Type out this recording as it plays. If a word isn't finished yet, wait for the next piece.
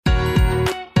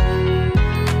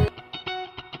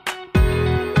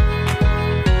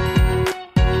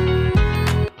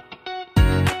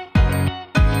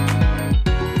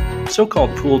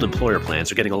So-called pooled employer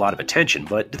plans are getting a lot of attention,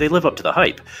 but do they live up to the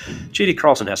hype? J.D.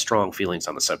 Carlson has strong feelings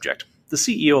on the subject. The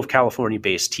CEO of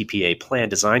California-based TPA Plan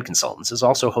Design Consultants is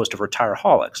also host of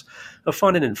Retireholics, a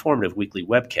fun and informative weekly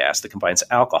webcast that combines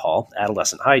alcohol,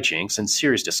 adolescent hijinks, and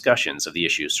serious discussions of the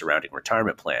issues surrounding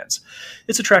retirement plans.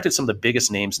 It's attracted some of the biggest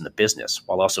names in the business,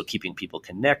 while also keeping people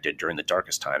connected during the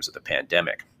darkest times of the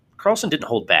pandemic. Carlson didn't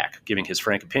hold back, giving his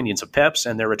frank opinions of PEPs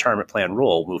and their retirement plan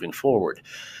role moving forward.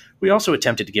 We also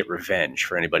attempted to get revenge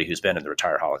for anybody who's been in the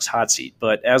Retireholics hot seat,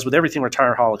 but as with everything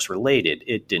Retireholics related,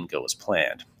 it didn't go as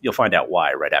planned. You'll find out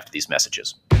why right after these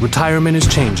messages. Retirement is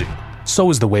changing. So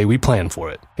is the way we plan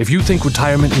for it. If you think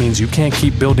retirement means you can't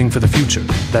keep building for the future,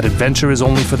 that adventure is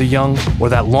only for the young, or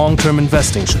that long-term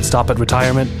investing should stop at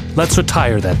retirement, let's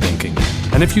retire that thinking.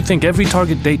 And if you think every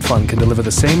target date fund can deliver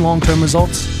the same long-term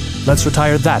results, let's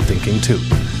retire that thinking too.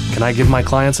 Can I give my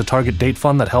clients a target date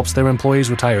fund that helps their employees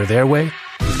retire their way?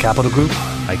 With Capital Group,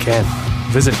 I can.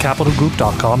 Visit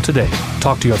capitalgroup.com today.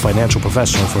 Talk to your financial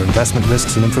professional for investment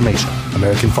risks and information.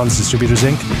 American Funds Distributors,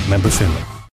 Inc., member FINRA.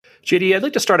 JD, I'd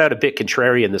like to start out a bit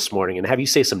contrarian this morning and have you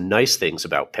say some nice things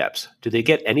about PEPs. Do they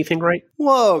get anything right?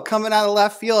 Whoa, coming out of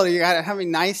left field, you got having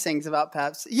nice things about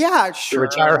PEPs. Yeah, sure.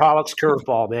 The Retireholics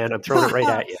curveball, man. I'm throwing it right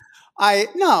at you.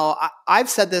 I've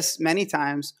said this many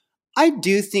times. I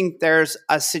do think there's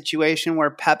a situation where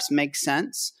PEPs make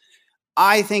sense.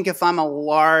 I think if I'm a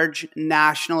large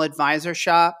national advisor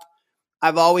shop,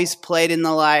 I've always played in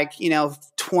the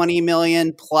 20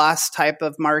 million plus type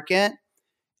of market.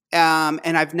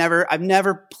 And I've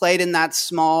never played in that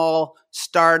small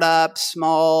startup,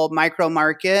 small micro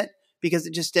market because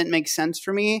it just didn't make sense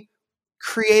for me.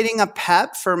 Creating a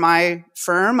PEP for my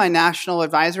firm, my national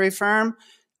advisory firm,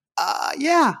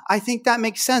 I think that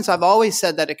makes sense. I've always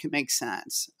said that it can make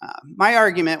sense. My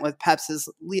argument with PEPs is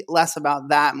less about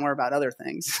that, more about other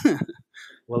things.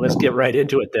 Well, let's get right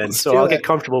into it then. So I'll get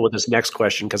comfortable with this next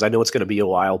question because I know it's going to be a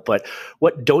while, but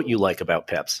what don't you like about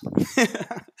PEPs?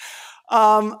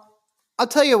 I'll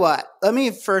tell you what, let me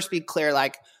first be clear.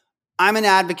 I'm an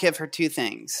advocate for two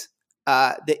things,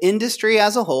 the industry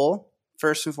as a whole,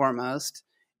 first and foremost.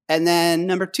 And then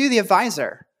number two, the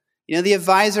advisor. The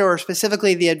advisor, or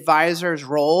specifically the advisor's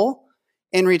role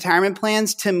in retirement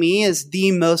plans, to me is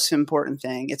the most important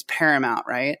thing. It's paramount,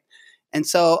 right? And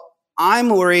so I'm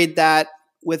worried that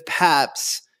with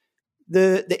PEPs,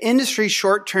 the industry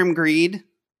short-term greed,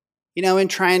 in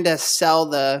trying to sell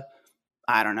the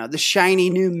shiny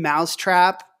new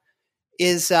mousetrap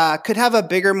could have a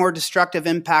bigger, more destructive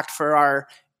impact for our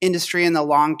industry in the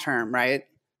long term, right?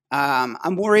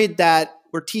 I'm worried that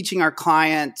we're teaching our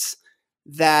clients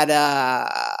that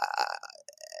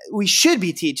we should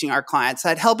be teaching our clients,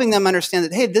 that helping them understand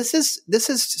that, hey, this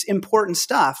is important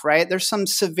stuff, right? There's some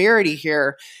severity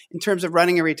here in terms of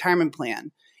running a retirement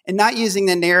plan, and not using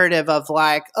the narrative of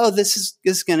this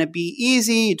is going to be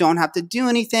easy. You don't have to do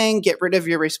anything. Get rid of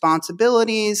your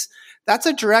responsibilities. That's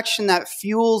a direction that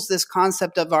fuels this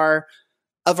concept of our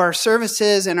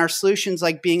services and our solutions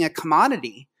like being a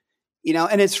commodity.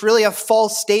 And it's really a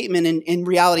false statement in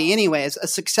reality anyways. A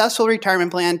successful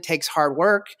retirement plan takes hard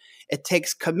work. It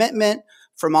takes commitment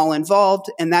from all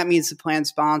involved. And that means the plan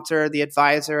sponsor, the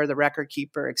advisor, the record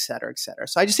keeper, et cetera, et cetera.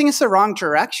 So I just think it's the wrong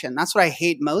direction. That's what I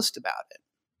hate most about it.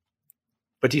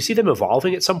 But do you see them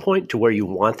evolving at some point to where you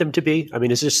want them to be? I mean,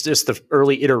 is this just the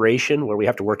early iteration where we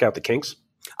have to work out the kinks?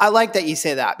 I like that you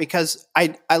say that because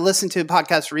I listened to a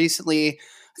podcast recently.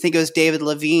 I think it was David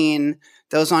Levine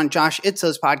that was on Josh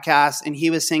Itzo's podcast, and he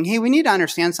was saying, hey, we need to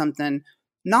understand something.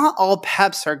 Not all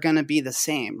PEPs are going to be the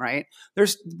same, right?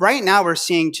 Right now we're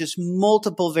seeing just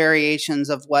multiple variations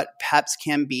of what PEPs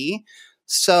can be.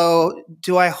 So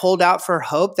do I hold out for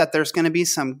hope that there's going to be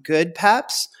some good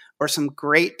PEPs or some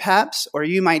great PEPs, or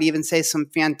you might even say some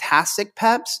fantastic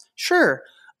PEPs? Sure.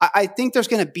 I think there's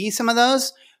going to be some of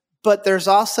those, but there's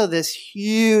also this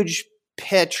huge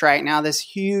pitch right now, this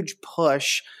huge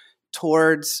push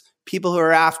towards people who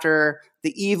are after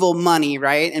the evil money,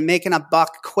 right? And making a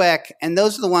buck quick. And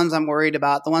those are the ones I'm worried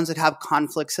about, the ones that have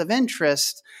conflicts of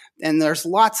interest. And there's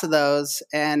lots of those.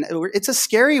 And it's a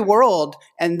scary world.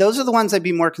 And those are the ones I'd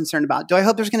be more concerned about. Do I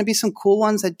hope there's going to be some cool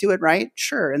ones that do it right?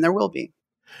 Sure. And there will be.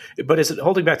 But is it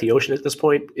holding back the ocean at this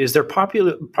point? Is their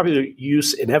popular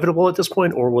use inevitable at this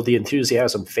point, or will the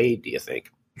enthusiasm fade, do you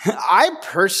think? I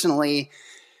personally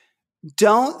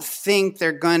don't think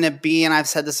they're going to be, and I've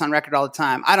said this on record all the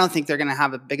time, I don't think they're going to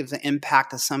have as big of an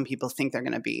impact as some people think they're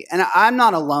going to be. And I'm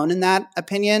not alone in that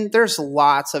opinion. There's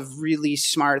lots of really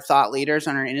smart thought leaders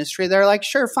in our industry. They're like,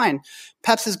 sure, fine,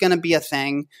 PEPs is going to be a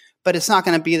thing, but it's not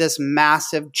going to be this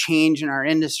massive change in our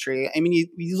industry. I mean,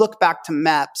 you look back to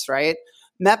MEPs, right?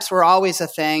 MEPs were always a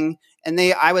thing, And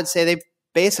I would say they've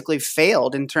basically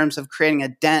failed in terms of creating a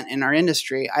dent in our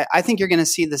industry. I think you're going to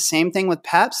see the same thing with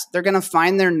PEPs. They're going to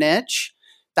find their niche.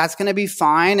 That's going to be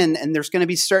fine. And there's going to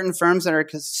be certain firms that are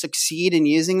going to succeed in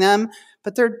using them,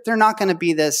 but they're not going to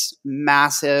be this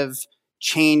massive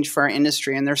change for our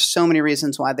industry. And there's so many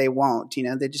reasons why they won't.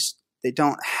 They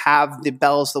don't have the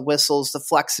bells, the whistles, the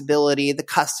flexibility, the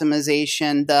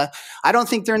customization. I don't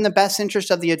think they're in the best interest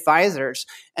of the advisors.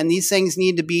 And these things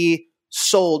need to be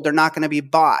sold. They're not going to be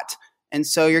bought. And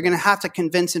so you're going to have to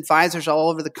convince advisors all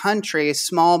over the country,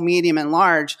 small, medium, and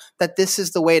large, that this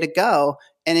is the way to go.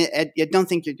 And I don't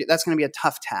think that's going to be a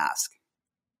tough task.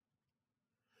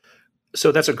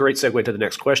 So that's a great segue to the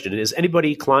next question. Is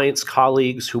anybody, clients,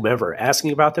 colleagues, whomever,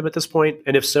 asking about them at this point?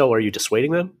 And if so, are you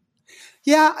dissuading them?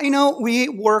 Yeah, we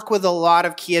work with a lot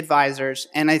of key advisors,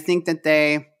 and I think that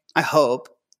I hope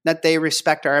that they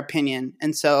respect our opinion.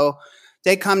 And so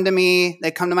they come to me,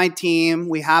 they come to my team,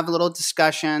 we have little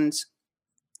discussions.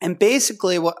 And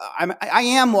basically, I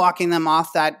am walking them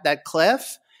off that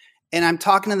cliff, and I'm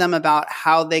talking to them about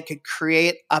how they could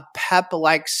create a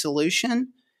PEP-like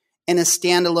solution in a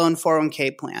standalone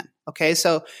 401k plan. Okay,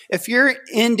 so if you're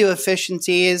into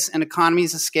efficiencies and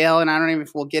economies of scale, and I don't even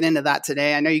if we'll get into that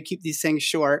today. I know you keep these things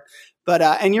short, but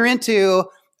and you're into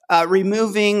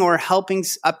removing or helping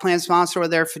a plan sponsor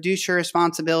with their fiduciary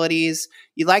responsibilities.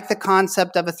 You like the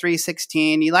concept of a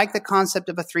 316. You like the concept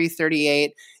of a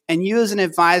 338. And you as an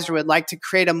advisor would like to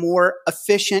create a more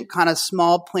efficient kind of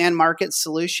small plan market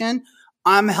solution.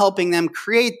 I'm helping them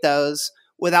create those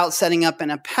without setting up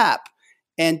in a PEP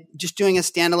and just doing a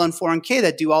standalone 401k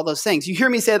that do all those things. You hear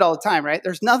me say it all the time, right?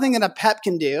 There's nothing that a PEP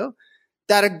can do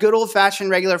that a good old-fashioned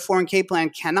regular 401k plan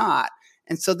cannot.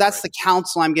 And so that's the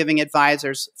counsel I'm giving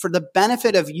advisors for the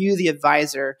benefit of you, the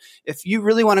advisor. If you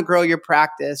really want to grow your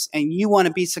practice and you want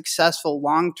to be successful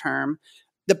long-term,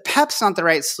 the PEP's not the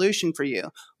right solution for you.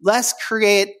 Let's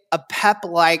create a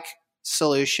PEP-like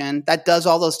solution that does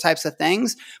all those types of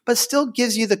things, but still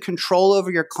gives you the control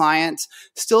over your clients,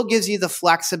 still gives you the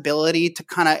flexibility to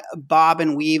kind of bob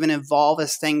and weave and evolve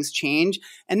as things change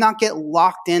and not get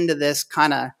locked into this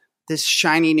kind of this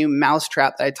shiny new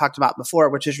mousetrap that I talked about before,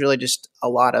 which is really just a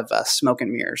lot of smoke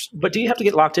and mirrors. But do you have to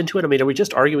get locked into it? I mean, are we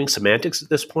just arguing semantics at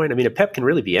this point? I mean, a PEP can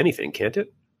really be anything, can't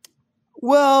it?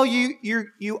 Well,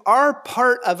 you are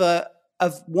part of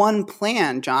one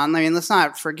plan, John. I mean, let's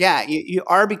not forget, you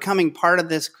are becoming part of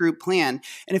this group plan.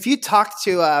 And if you talk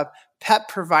to a PEP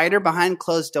provider behind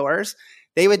closed doors,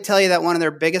 they would tell you that one of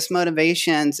their biggest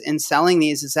motivations in selling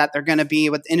these is that they're going to be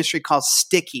what the industry calls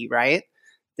sticky, right?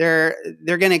 They're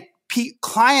going to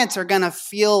clients are going to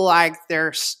feel like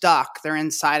they're stuck, they're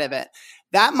inside of it.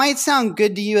 That might sound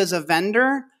good to you as a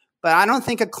vendor, but I don't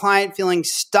think a client feeling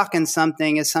stuck in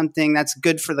something is something that's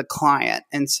good for the client.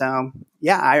 And so,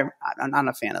 yeah, I'm not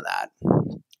a fan of that.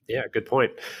 Yeah, good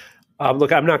point.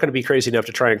 Look, I'm not going to be crazy enough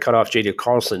to try and cut off JD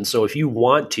Carlson. So if you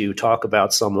want to talk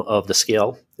about some of the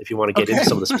scale, if you want to get into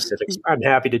some of the specifics, I'm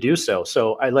happy to do so.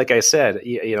 So like I said,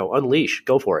 unleash,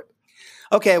 go for it.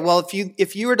 Okay, well,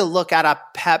 if you were to look at a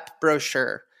PEP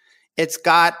brochure, it's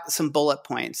got some bullet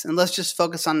points, and let's just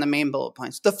focus on the main bullet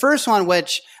points. The first one,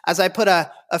 which as I put a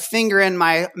finger in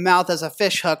my mouth as a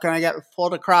fish hook and I get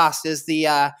pulled across, is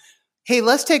the hey,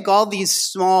 let's take all these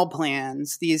small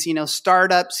plans, these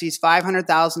startups, these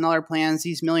 $500,000 plans,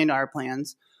 these $1 million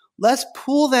plans. Let's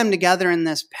pool them together in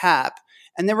this PEP,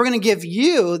 and then we're going to give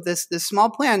you this small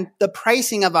plan the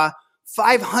pricing of a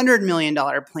 $500 million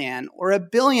plan or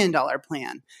 $1 billion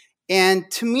plan. And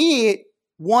to me,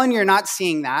 one, you're not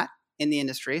seeing that in the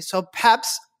industry. So PEPs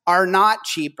are not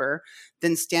cheaper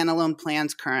than standalone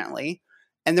plans currently.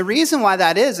 And the reason why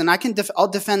that is, and I'll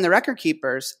defend the record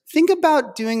keepers, think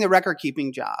about doing the record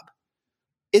keeping job.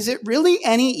 Is it really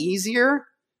any easier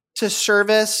to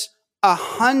service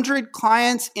 100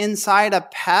 clients inside a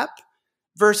PEP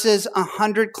versus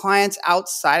 100 clients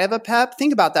outside of a PEP?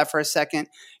 Think about that for a second.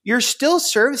 You're still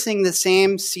servicing the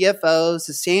same CFOs,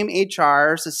 the same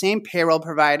HRs, the same payroll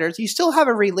providers. You still have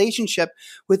a relationship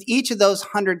with each of those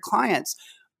 100 clients.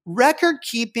 Record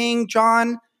keeping,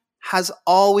 John, has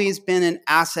always been an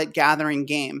asset gathering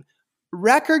game.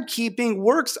 Record keeping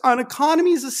works on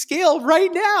economies of scale right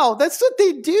now. That's what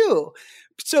they do.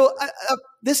 So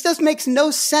this just makes no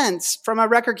sense from a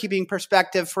record keeping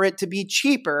perspective for it to be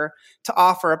cheaper to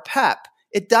offer a PEP.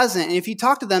 It doesn't. And if you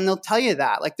talk to them, they'll tell you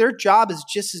that. Like, their job is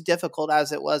just as difficult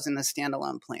as it was in the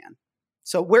standalone plan.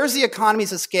 So where's the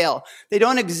economies of scale? They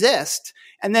don't exist.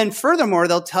 And then furthermore,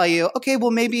 they'll tell you, okay,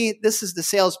 well, maybe this is the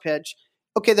sales pitch.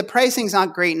 Okay, the pricing's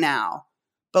not great now,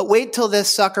 but wait till this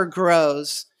sucker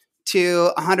grows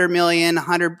to $100 million,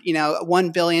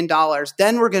 $1 billion.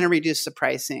 Then we're going to reduce the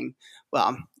pricing.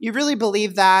 Well, you really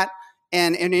believe that?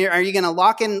 And are you going to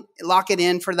lock it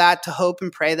in for that to hope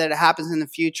and pray that it happens in the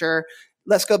future?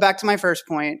 Let's go back to my first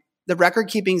point. The record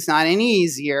keeping is not any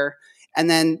easier. And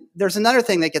then there's another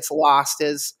thing that gets lost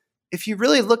is if you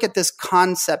really look at this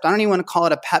concept, I don't even want to call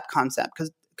it a PEP concept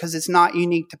because it's not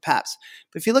unique to PEPs.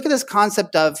 But if you look at this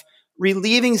concept of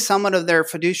relieving someone of their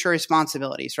fiduciary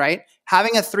responsibilities, right?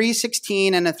 Having a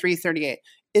 316 and a 338,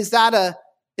 is that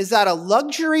a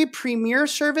luxury premier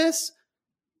service?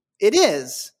 It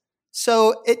is.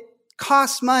 So it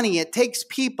costs money. It takes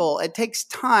people. It takes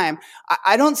time.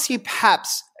 I don't see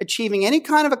PEPs achieving any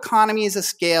kind of economies of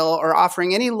scale or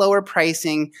offering any lower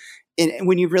pricing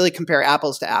when you really compare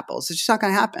apples to apples. It's just not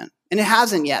going to happen. And it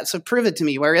hasn't yet. So prove it to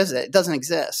me. Where is it? It doesn't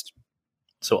exist.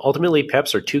 So ultimately,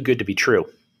 PEPs are too good to be true.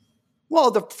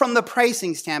 Well, from the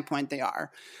pricing standpoint, they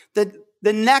are. The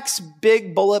next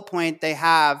big bullet point they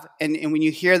have, and when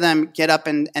you hear them get up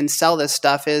and sell this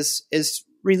stuff, is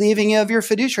relieving you of your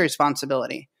fiduciary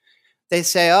responsibility. They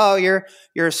say, oh, you're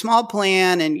a small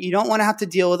plan and you don't want to have to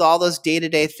deal with all those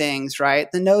day-to-day things,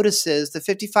 right? The notices, the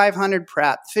 5,500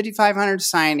 prep, 5,500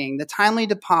 signing, the timely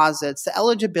deposits, the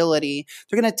eligibility.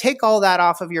 They're going to take all that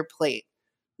off of your plate.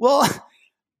 Well,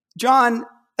 John,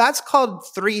 that's called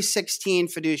 316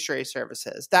 fiduciary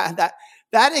services. That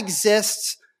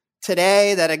exists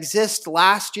today, that exists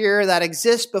last year, that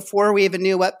exists before we even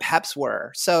knew what PEPs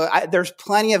were. So there's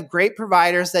plenty of great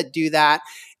providers that do that.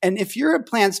 And if you're a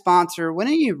plan sponsor,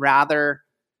 wouldn't you rather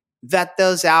vet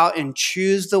those out and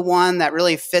choose the one that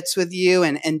really fits with you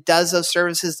and does those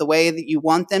services the way that you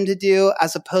want them to do,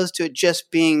 as opposed to it just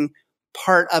being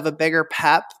part of a bigger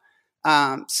PEP?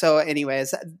 So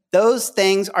anyways, those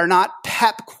things are not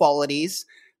PEP qualities.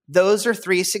 Those are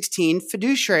 316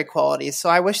 fiduciary qualities. So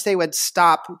I wish they would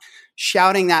stop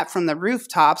shouting that from the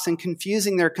rooftops and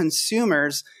confusing their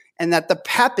consumers, and that the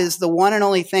PEP is the one and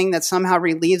only thing that somehow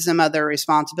relieves them of their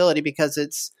responsibility, because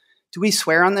it's, do we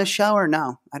swear on this show or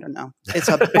no? I don't know. It's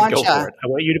a bunch Go for it. I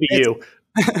want you to be you.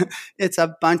 It's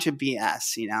a bunch of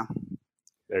BS,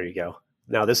 There you go.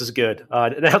 Now this is good. Now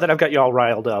that I've got you all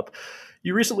riled up,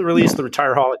 you recently released the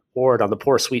Retireholic board on the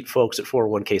poor sweet folks at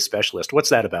 401k Specialist. What's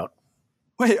that about?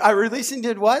 Wait, I recently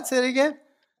did what? Say it again.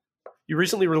 You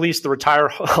recently released the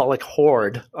Retireholic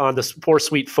Horde on the poor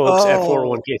sweet folks at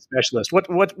 401k Specialist.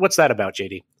 What's that about,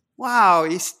 JD? Wow,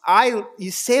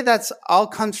 you say that's all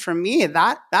comes from me.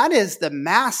 That is the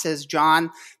masses, John.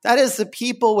 That is the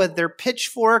people with their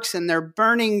pitchforks and they're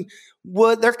burning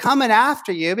wood. They're coming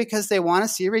after you because they want to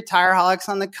see Retireholics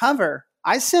on the cover.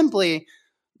 I simply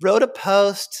wrote a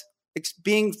post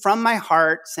being from my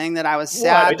heart, saying that I was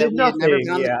sad that we had never been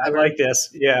on the cover. I like this.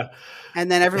 Yeah. And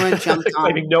then everyone jumped on.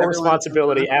 Claiming no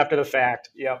responsibility after the fact.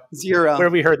 Yeah. Zero. Where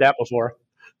have we heard that before?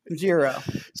 Zero.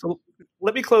 So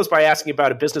let me close by asking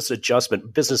about a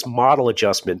business model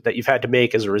adjustment that you've had to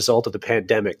make as a result of the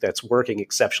pandemic that's working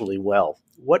exceptionally well.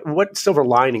 What silver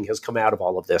lining has come out of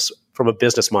all of this from a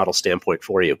business model standpoint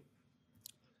for you?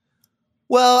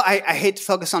 Well, I hate to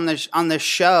focus on this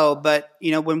show, but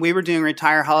when we were doing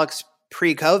Retireholics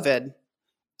pre-COVID,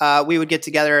 we would get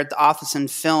together at the office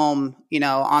and film,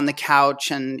 on the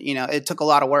couch, and it took a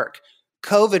lot of work.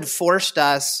 COVID forced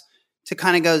us to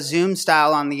kind of go Zoom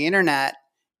style on the internet,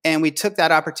 and we took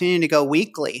that opportunity to go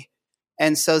weekly.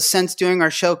 And so since doing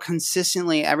our show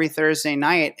consistently every Thursday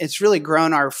night, it's really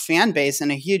grown our fan base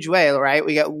in a huge way, right?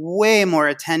 We get way more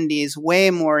attendees, way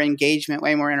more engagement,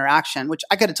 way more interaction, which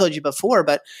I could have told you before.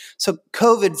 But so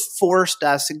COVID forced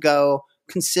us to go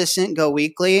consistent, go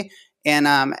weekly. And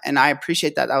I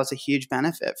appreciate that. That was a huge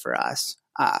benefit for us.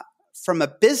 From a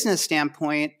business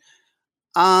standpoint,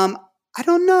 I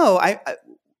don't know.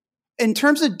 In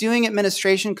terms of doing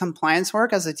administration compliance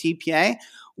work as a TPA,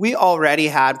 we already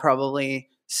had probably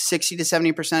 60 to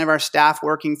 70% of our staff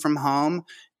working from home,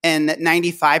 and that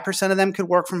 95% of them could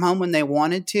work from home when they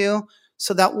wanted to.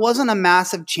 So that wasn't a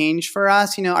massive change for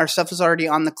us. Our stuff was already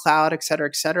on the cloud, et cetera,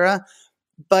 et cetera.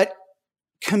 But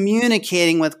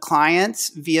communicating with clients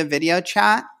via video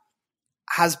chat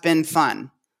has been fun.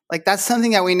 Like, that's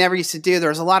something that we never used to do. There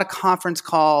was a lot of conference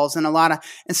calls and and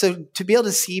so to be able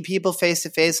to see people face to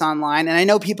face online, and I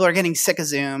know people are getting sick of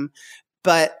Zoom,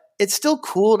 but it's still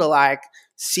cool to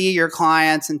see your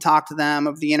clients and talk to them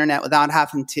over the internet without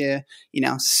having to,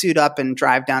 suit up and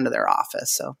drive down to their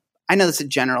office. So I know that's a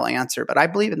general answer, but I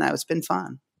believe in that. It's been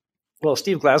fun. Well,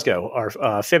 Steve Glasgow,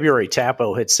 our February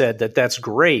TAPO, had said that that's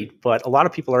great, but a lot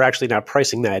of people are actually now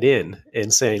pricing that in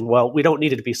and saying, well, we don't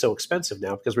need it to be so expensive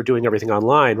now because we're doing everything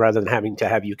online rather than having to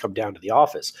have you come down to the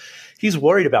office. He's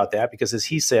worried about that because, as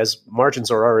he says,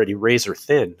 margins are already razor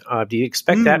thin. Do you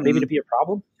expect that maybe to be a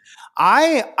problem?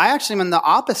 I actually am in the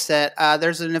opposite.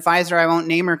 There's an advisor, I won't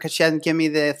name her because she hasn't given me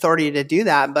the authority to do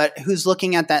that, but who's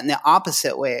looking at that in the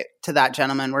opposite way to that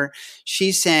gentleman, where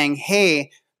she's saying,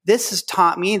 hey, this has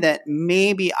taught me that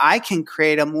maybe I can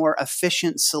create a more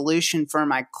efficient solution for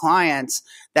my clients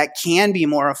that can be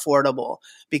more affordable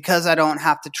because I don't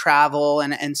have to travel.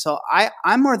 And so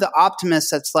I'm more the optimist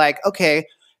that's like, okay,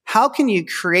 how can you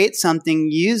create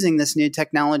something using this new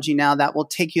technology now that will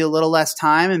take you a little less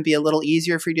time and be a little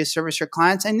easier for you to service your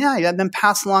clients? And yeah, you have been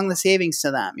passed along the savings to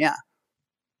them. Yeah.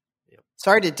 Yep.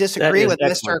 Sorry to disagree with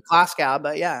excellent. Mr. Glasgow,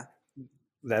 but yeah.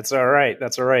 That's all right.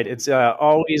 That's all right. It's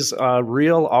always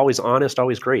real, always honest,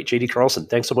 always great. JD Carlson,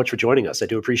 thanks so much for joining us. I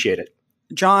do appreciate it.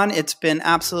 John, it's been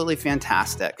absolutely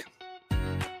fantastic.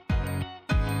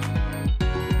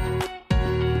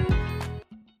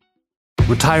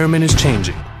 Retirement is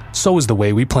changing. So is the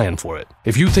way we plan for it.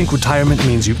 If you think retirement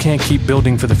means you can't keep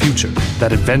building for the future,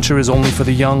 that adventure is only for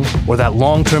the young, or that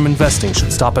long-term investing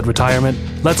should stop at retirement,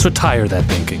 let's retire that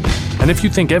thinking. And if you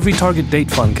think every target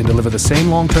date fund can deliver the same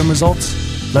long-term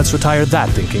results, let's retire that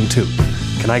thinking too.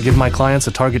 Can I give my clients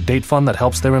a target date fund that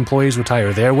helps their employees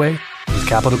retire their way? With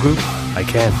Capital Group, I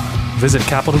can. Visit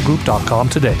capitalgroup.com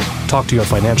today. Talk to your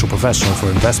financial professional for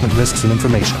investment risks and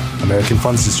information. American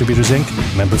Funds Distributors,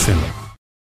 Inc., member FINRA.